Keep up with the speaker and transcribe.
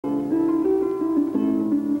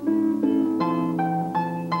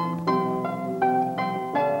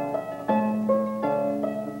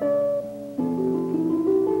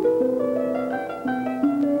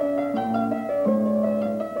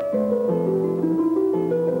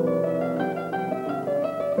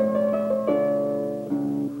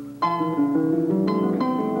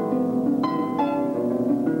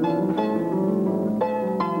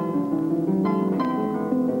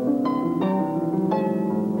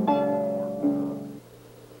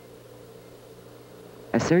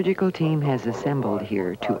surgical team has assembled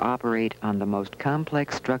here to operate on the most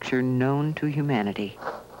complex structure known to humanity,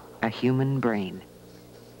 a human brain.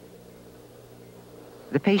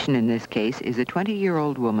 The patient in this case is a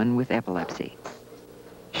 20-year-old woman with epilepsy.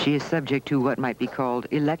 She is subject to what might be called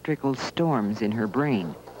electrical storms in her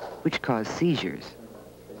brain, which cause seizures.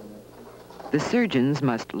 The surgeons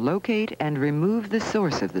must locate and remove the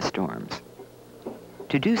source of the storms.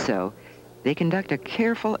 To do so, they conduct a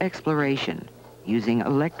careful exploration using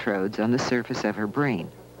electrodes on the surface of her brain.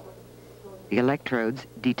 The electrodes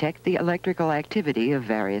detect the electrical activity of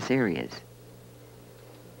various areas.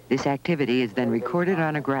 This activity is then recorded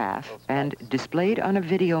on a graph and displayed on a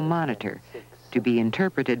video monitor to be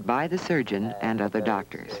interpreted by the surgeon and other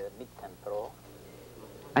doctors.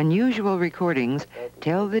 Unusual recordings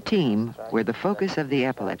tell the team where the focus of the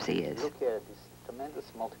epilepsy is.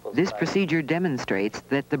 This procedure demonstrates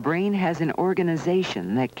that the brain has an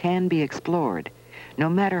organization that can be explored, no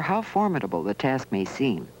matter how formidable the task may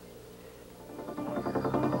seem.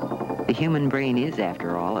 The human brain is,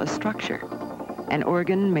 after all, a structure, an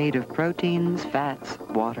organ made of proteins, fats,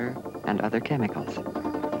 water, and other chemicals.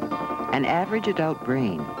 An average adult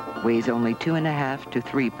brain weighs only 2.5 to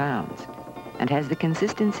 3 pounds and has the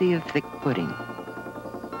consistency of thick pudding.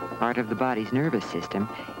 Part of the body's nervous system,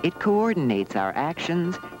 it coordinates our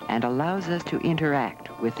actions and allows us to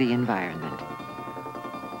interact with the environment.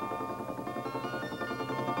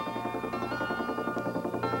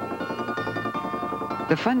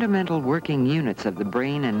 The fundamental working units of the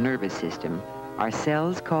brain and nervous system are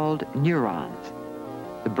cells called neurons.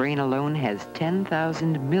 The brain alone has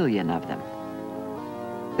 10,000 million of them.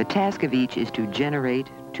 The task of each is to generate,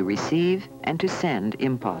 to receive, and to send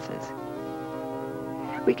impulses.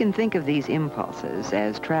 We can think of these impulses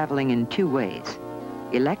as traveling in two ways,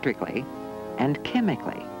 electrically and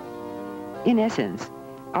chemically. In essence,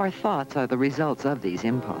 our thoughts are the results of these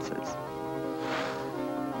impulses.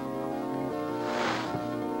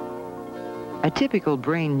 A typical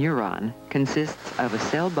brain neuron consists of a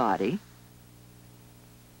cell body,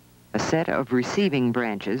 a set of receiving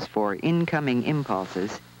branches for incoming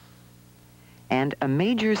impulses, and a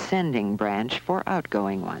major sending branch for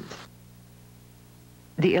outgoing ones.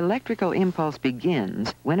 The electrical impulse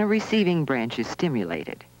begins when a receiving branch is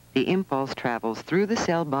stimulated. The impulse travels through the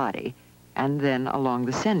cell body and then along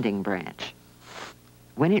the sending branch.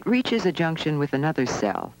 When it reaches a junction with another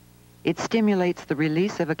cell, it stimulates the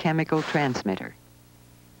release of a chemical transmitter.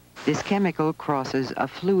 This chemical crosses a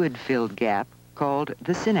fluid-filled gap called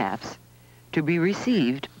the synapse to be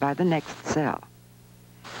received by the next cell.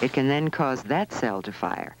 It can then cause that cell to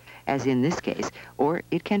fire, as in this case, or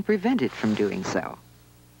it can prevent it from doing so.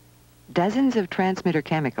 Dozens of transmitter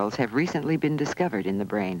chemicals have recently been discovered in the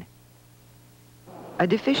brain. A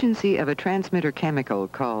deficiency of a transmitter chemical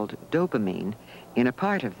called dopamine in a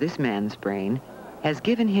part of this man's brain has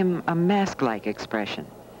given him a mask-like expression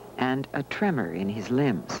and a tremor in his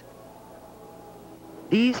limbs.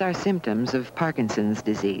 These are symptoms of Parkinson's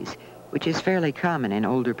disease, which is fairly common in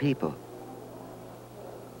older people.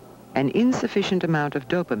 An insufficient amount of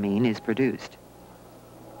dopamine is produced.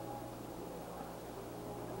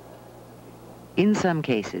 In some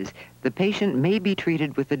cases, the patient may be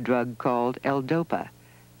treated with a drug called L-Dopa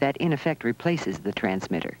that in effect replaces the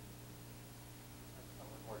transmitter.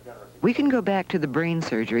 We can go back to the brain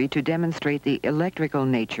surgery to demonstrate the electrical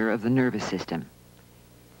nature of the nervous system.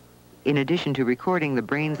 In addition to recording the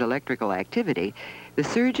brain's electrical activity, the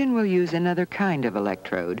surgeon will use another kind of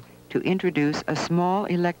electrode to introduce a small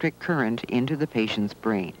electric current into the patient's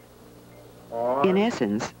brain. In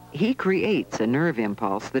essence, he creates a nerve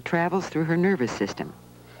impulse that travels through her nervous system.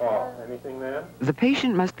 Anything there? The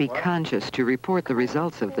patient must be conscious to report the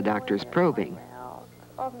results of the doctor's probing.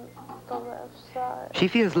 She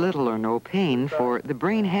feels little or no pain, for the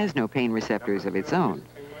brain has no pain receptors of its own.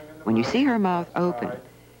 When you see her mouth open,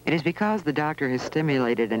 it is because the doctor has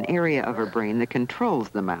stimulated an area of her brain that controls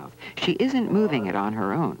the mouth. She isn't moving it on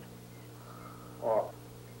her own.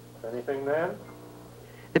 Anything there?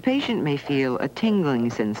 The patient may feel a tingling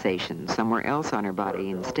sensation somewhere else on her body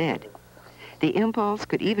instead. The impulse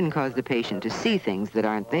could even cause the patient to see things that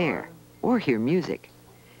aren't there, or hear music.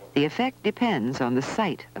 The effect depends on the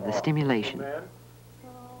site of the stimulation.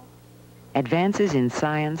 Advances in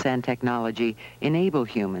science and technology enable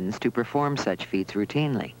humans to perform such feats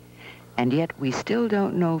routinely, and yet we still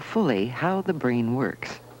don't know fully how the brain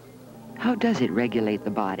works. How does it regulate the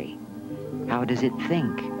body? How does it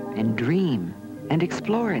think and dream and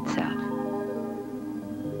explore itself?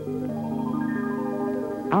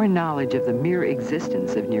 Our knowledge of the mere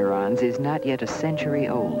existence of neurons is not yet a century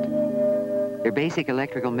old. Their basic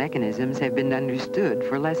electrical mechanisms have been understood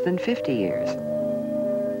for less than 50 years.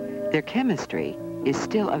 Their chemistry is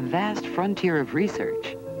still a vast frontier of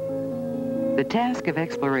research. The task of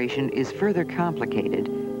exploration is further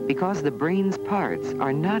complicated because the brain's parts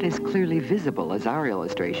are not as clearly visible as our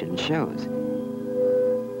illustration shows.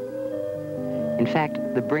 In fact,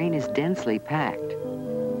 the brain is densely packed.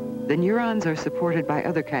 The neurons are supported by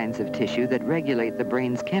other kinds of tissue that regulate the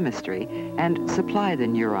brain's chemistry and supply the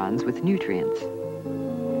neurons with nutrients.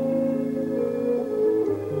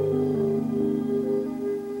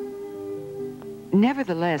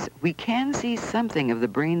 Nevertheless, we can see something of the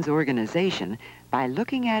brain's organization by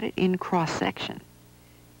looking at it in cross-section.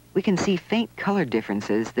 We can see faint color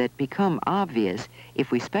differences that become obvious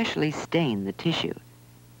if we specially stain the tissue.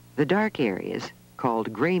 The dark areas,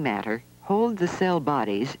 called gray matter, hold the cell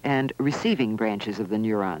bodies and receiving branches of the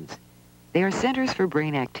neurons. They are centers for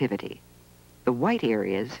brain activity. The white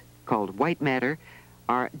areas, called white matter,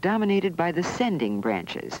 are dominated by the sending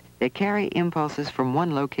branches that carry impulses from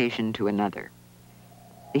one location to another.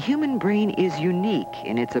 The human brain is unique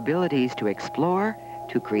in its abilities to explore,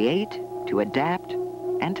 to create, to adapt,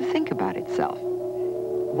 and to think about itself.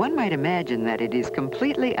 One might imagine that it is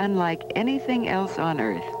completely unlike anything else on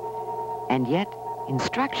Earth. And yet, in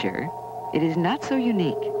structure, it is not so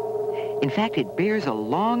unique. In fact, it bears a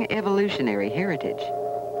long evolutionary heritage.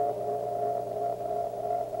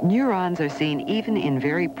 Neurons are seen even in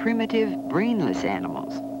very primitive, brainless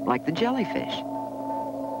animals, like the jellyfish.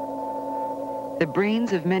 The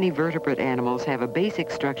brains of many vertebrate animals have a basic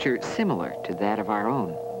structure similar to that of our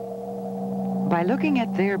own. By looking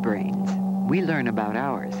at their brains, we learn about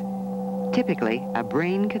ours. Typically, a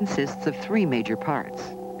brain consists of 3 major parts.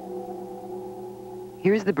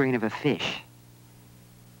 Here's the brain of a fish.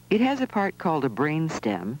 It has a part called a brain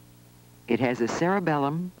stem, it has a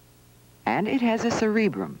cerebellum, and it has a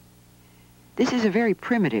cerebrum. This is a very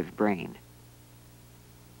primitive brain.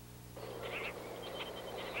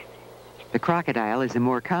 The crocodile is a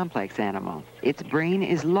more complex animal. Its brain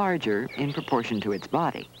is larger in proportion to its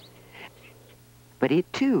body. But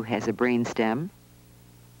it too has a brain stem,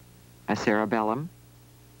 a cerebellum,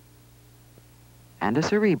 and a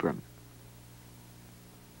cerebrum.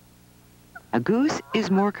 A goose is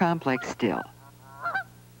more complex still.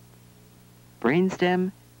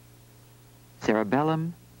 Brainstem,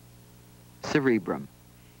 cerebellum, cerebrum.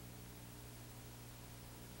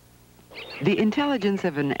 The intelligence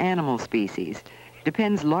of an animal species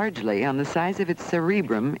depends largely on the size of its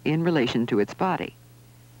cerebrum in relation to its body.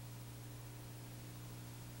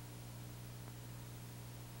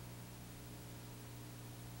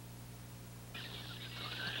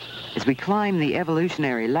 As we climb the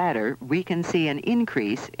evolutionary ladder, we can see an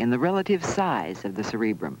increase in the relative size of the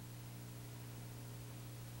cerebrum.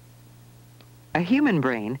 A human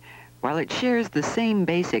brain, while it shares the same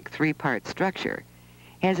basic 3-part structure,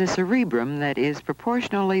 has a cerebrum that is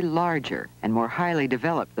proportionally larger and more highly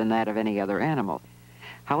developed than that of any other animal.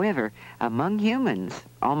 However, among humans,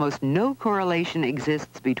 almost no correlation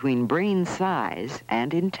exists between brain size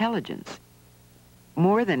and intelligence.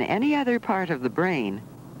 More than any other part of the brain,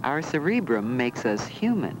 our cerebrum makes us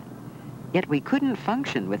human, yet we couldn't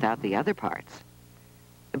function without the other parts.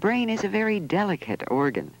 The brain is a very delicate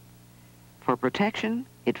organ. For protection,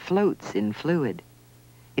 it floats in fluid.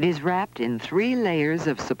 It is wrapped in 3 layers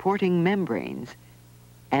of supporting membranes,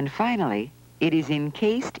 and finally, it is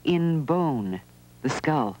encased in bone, the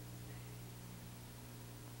skull.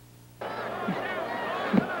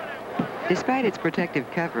 Despite its protective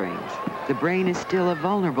coverings, the brain is still a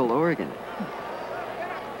vulnerable organ.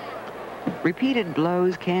 Repeated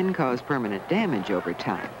blows can cause permanent damage over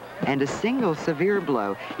time, and a single severe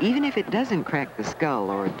blow, even if it doesn't crack the skull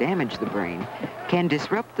or damage the brain, can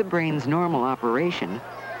disrupt the brain's normal operation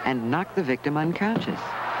and knock the victim unconscious.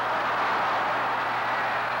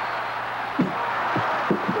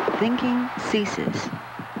 Thinking ceases.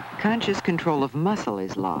 Conscious control of muscle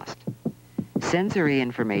is lost. Sensory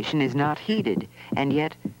information is not heeded, and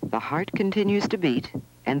yet the heart continues to beat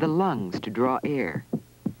and the lungs to draw air.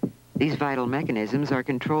 These vital mechanisms are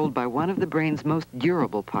controlled by one of the brain's most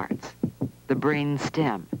durable parts, the brain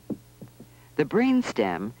stem. The brain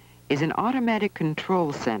stem is an automatic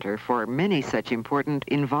control center for many such important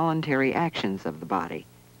involuntary actions of the body.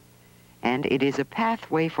 And it is a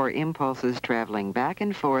pathway for impulses traveling back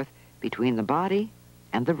and forth between the body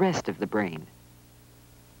and the rest of the brain.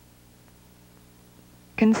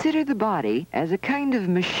 Consider the body as a kind of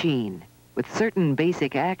machine with certain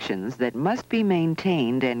basic actions that must be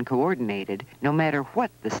maintained and coordinated no matter what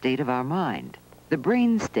the state of our mind. The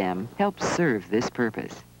brain stem helps serve this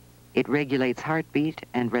purpose. It regulates heartbeat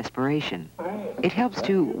and respiration. It helps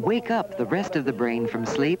to wake up the rest of the brain from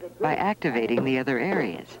sleep by activating the other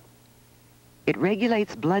areas. It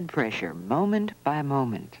regulates blood pressure moment by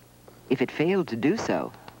moment. If it failed to do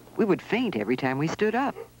so, we would faint every time we stood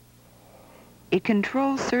up. It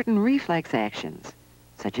controls certain reflex actions,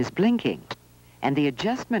 such as blinking, and the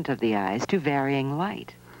adjustment of the eyes to varying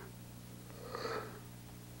light.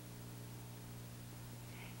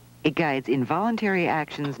 It guides involuntary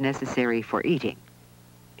actions necessary for eating,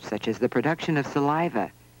 such as the production of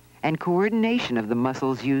saliva and coordination of the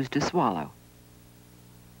muscles used to swallow.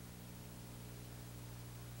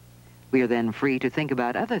 We are then free to think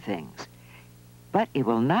about other things, but it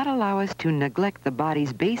will not allow us to neglect the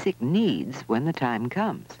body's basic needs when the time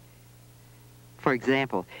comes. For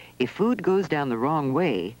example, if food goes down the wrong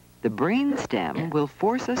way, the brainstem will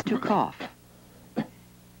force us to cough.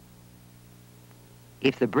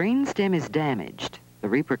 If the brainstem is damaged, the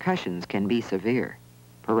repercussions can be severe: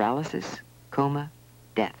 paralysis, coma,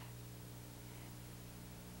 death.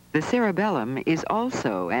 The cerebellum is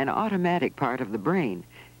also an automatic part of the brain,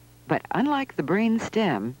 but unlike the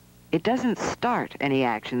brainstem, it doesn't start any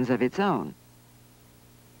actions of its own.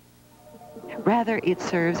 Rather, it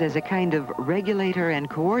serves as a kind of regulator and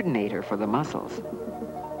coordinator for the muscles.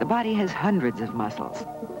 The body has hundreds of muscles.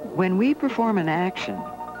 When we perform an action,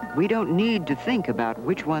 we don't need to think about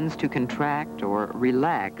which ones to contract or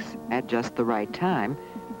relax at just the right time.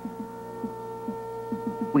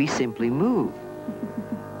 We simply move.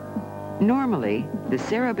 Normally, the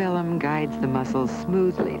cerebellum guides the muscles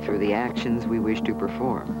smoothly through the actions we wish to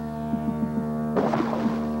perform.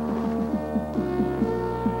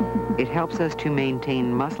 It helps us to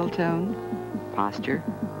maintain muscle tone, posture,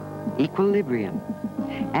 equilibrium,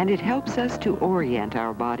 and it helps us to orient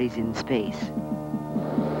our bodies in space.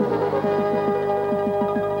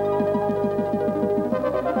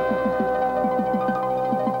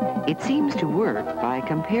 It seems to work by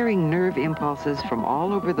comparing nerve impulses from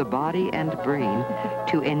all over the body and brain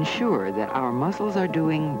to ensure that our muscles are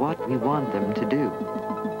doing what we want them to do.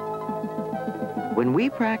 When we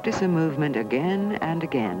practice a movement again and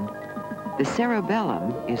again, the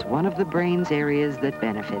cerebellum is one of the brain's areas that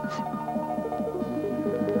benefits.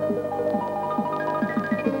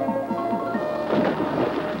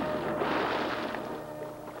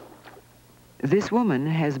 This woman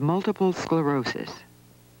has multiple sclerosis,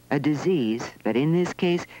 a disease that in this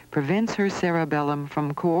case prevents her cerebellum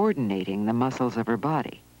from coordinating the muscles of her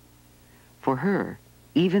body. For her,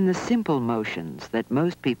 even the simple motions that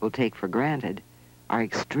most people take for granted are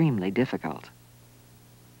extremely difficult.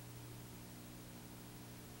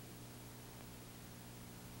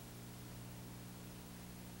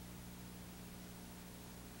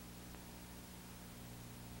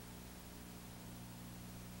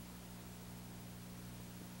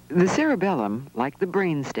 The cerebellum, like the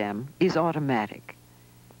brainstem, is automatic.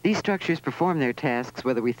 These structures perform their tasks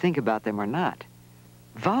whether we think about them or not.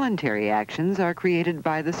 Voluntary actions are created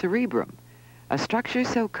by the cerebrum, a structure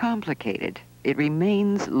so complicated it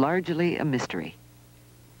remains largely a mystery.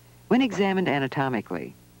 When examined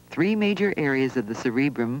anatomically, three major areas of the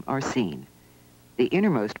cerebrum are seen. The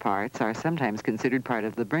innermost parts are sometimes considered part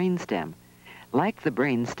of the brainstem. Like the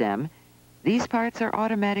brainstem, these parts are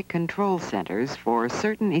automatic control centers for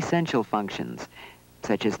certain essential functions,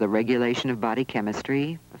 such as the regulation of body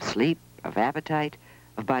chemistry, of sleep, of appetite,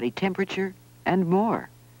 of body temperature, and more.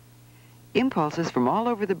 Impulses from all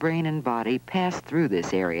over the brain and body pass through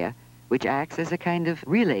this area, which acts as a kind of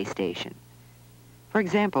relay station. For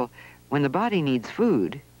example, when the body needs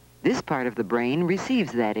food, this part of the brain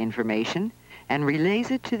receives that information and relays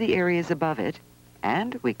it to the areas above it,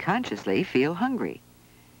 and we consciously feel hungry.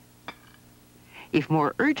 If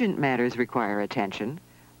more urgent matters require attention,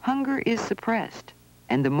 hunger is suppressed,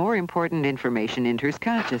 and the more important information enters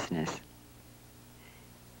consciousness.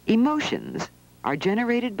 Emotions are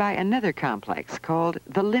generated by another complex called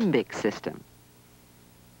the limbic system.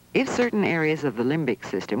 If certain areas of the limbic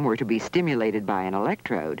system were to be stimulated by an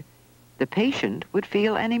electrode, the patient would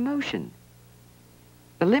feel an emotion.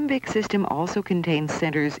 The limbic system also contains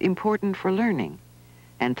centers important for learning,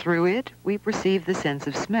 and through it we perceive the sense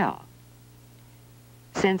of smell.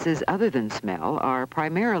 Senses other than smell are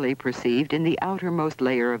primarily perceived in the outermost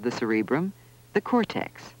layer of the cerebrum, the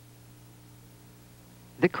cortex.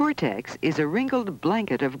 The cortex is a wrinkled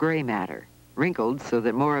blanket of gray matter, wrinkled so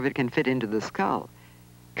that more of it can fit into the skull.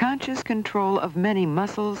 Conscious control of many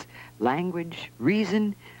muscles, language,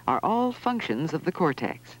 reason are all functions of the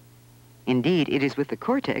cortex. Indeed, it is with the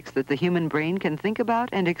cortex that the human brain can think about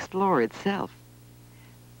and explore itself.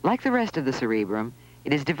 Like the rest of the cerebrum,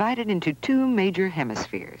 it is divided into two major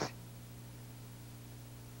hemispheres.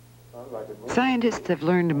 Scientists have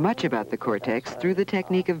learned much about the cortex through the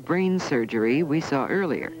technique of brain surgery we saw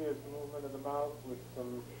earlier.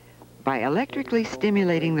 By electrically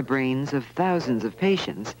stimulating the brains of thousands of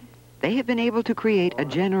patients, they have been able to create a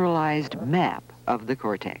generalized map of the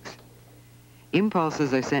cortex.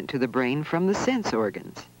 Impulses are sent to the brain from the sense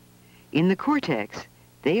organs. In the cortex,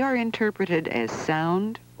 they are interpreted as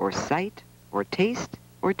sound, or sight, or taste,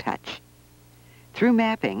 or touch. Through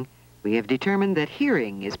mapping, we have determined that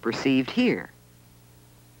hearing is perceived here,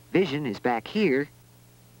 vision is back here,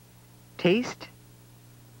 taste,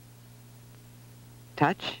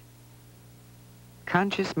 touch,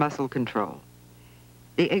 conscious muscle control.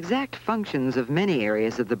 The exact functions of many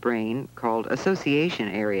areas of the brain, called association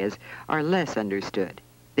areas, are less understood.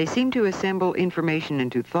 They seem to assemble information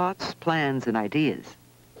into thoughts, plans, and ideas.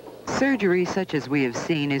 Surgery such as we have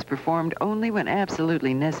seen is performed only when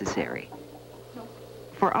absolutely necessary.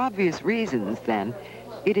 For obvious reasons, then,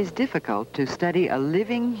 it is difficult to study a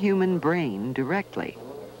living human brain directly.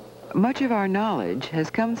 Much of our knowledge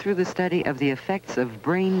has come through the study of the effects of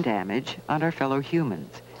brain damage on our fellow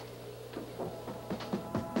humans.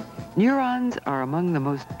 Neurons are among the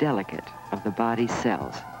most delicate of the body's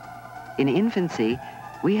cells. In infancy,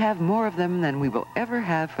 we have more of them than we will ever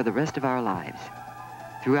have for the rest of our lives.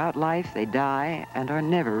 Throughout life, they die and are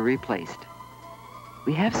never replaced.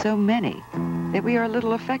 We have so many that we are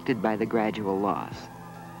little affected by the gradual loss.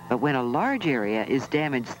 But when a large area is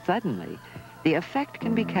damaged suddenly, the effect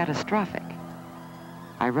can be catastrophic.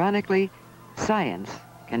 Ironically, science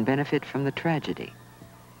can benefit from the tragedy.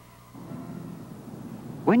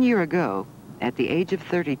 1 year ago, at the age of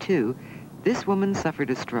 32, this woman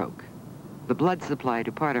suffered a stroke. The blood supply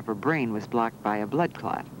to part of her brain was blocked by a blood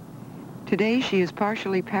clot. Today, she is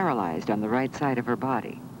partially paralyzed on the right side of her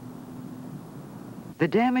body. The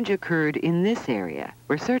damage occurred in this area,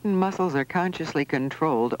 where certain muscles are consciously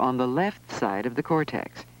controlled on the left side of the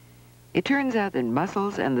cortex. It turns out that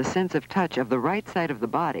muscles and the sense of touch of the right side of the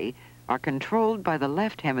body are controlled by the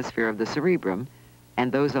left hemisphere of the cerebrum,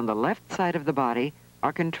 and those on the left side of the body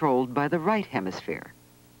are controlled by the right hemisphere.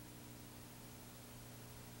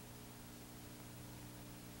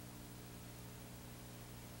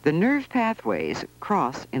 The nerve pathways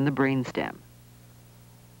cross in the brainstem.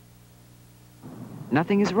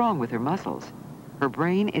 Nothing is wrong with her muscles. Her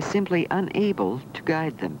brain is simply unable to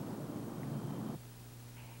guide them.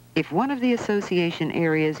 If one of the association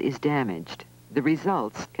areas is damaged, the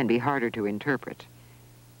results can be harder to interpret.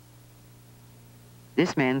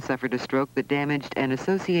 This man suffered a stroke that damaged an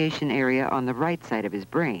association area on the right side of his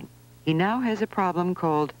brain. He now has a problem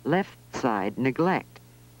called left side neglect.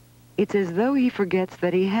 It's as though he forgets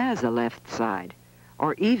that he has a left side,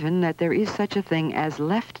 or even that there is such a thing as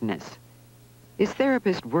leftness. His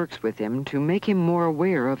therapist works with him to make him more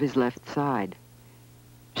aware of his left side.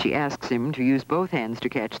 She asks him to use both hands to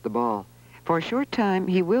catch the ball. For a short time,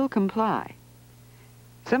 he will comply.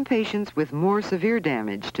 Some patients with more severe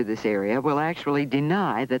damage to this area will actually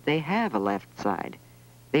deny that they have a left side.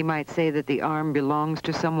 They might say that the arm belongs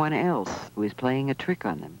to someone else who is playing a trick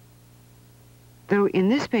on them. Though in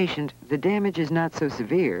this patient, the damage is not so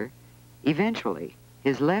severe, eventually,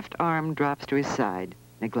 his left arm drops to his side,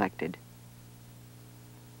 neglected.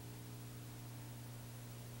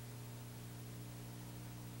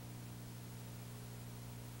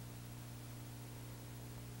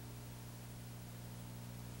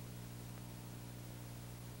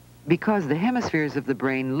 Because the hemispheres of the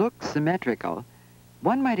brain look symmetrical,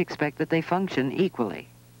 one might expect that they function equally.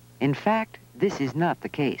 In fact, this is not the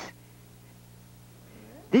case.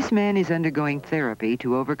 This man is undergoing therapy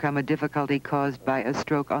to overcome a difficulty caused by a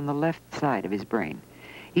stroke on the left side of his brain.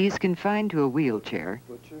 He is confined to a wheelchair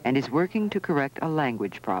and is working to correct a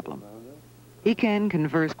language problem. He can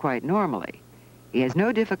converse quite normally. He has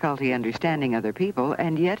no difficulty understanding other people,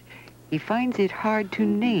 and yet he finds it hard to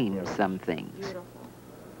name some things.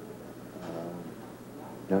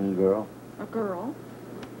 Young girl. A girl.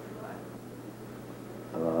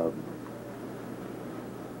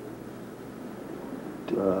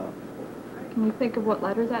 Can you think of what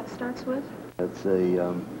letter that starts with? That's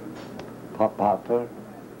a poplar.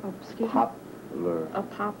 Oh, excuse me? Poplar. A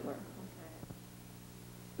poplar.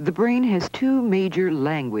 The brain has two major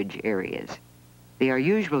language areas. They are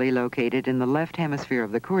usually located in the left hemisphere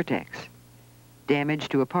of the cortex. Damage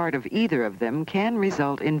to a part of either of them can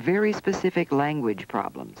result in very specific language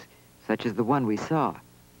problems, such as the one we saw.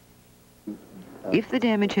 If the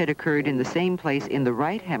damage had occurred in the same place in the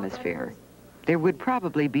right hemisphere, there would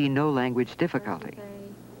probably be no language difficulty.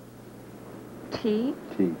 T?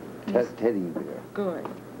 T. Teddy bear. Good.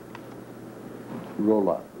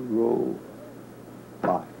 Roll.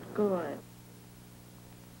 Bye. Good.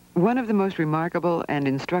 One of the most remarkable and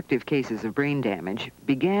instructive cases of brain damage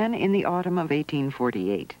began in the autumn of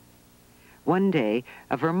 1848. One day,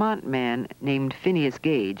 a Vermont man named Phineas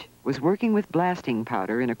Gage was working with blasting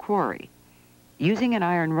powder in a quarry. Using an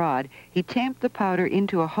iron rod, he tamped the powder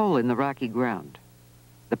into a hole in the rocky ground.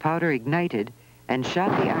 The powder ignited and shot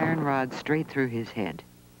the iron rod straight through his head.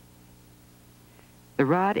 The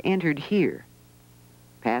rod entered here,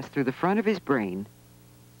 passed through the front of his brain,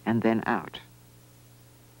 and then out.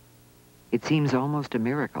 It seems almost a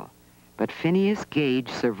miracle, but Phineas Gage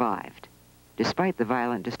survived, despite the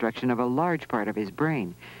violent destruction of a large part of his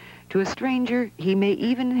brain. To a stranger, he may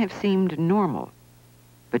even have seemed normal,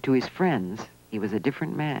 but to his friends, he was a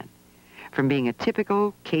different man. From being a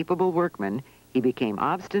typical, capable workman, he became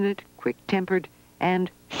obstinate, quick-tempered, and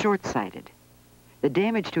short-sighted. The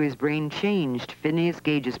damage to his brain changed Phineas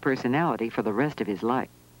Gage's personality for the rest of his life.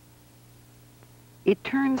 It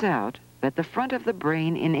turns out that the front of the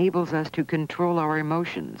brain enables us to control our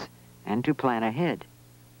emotions and to plan ahead.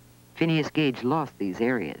 Phineas Gage lost these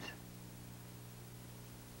areas.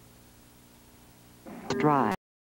 Strive.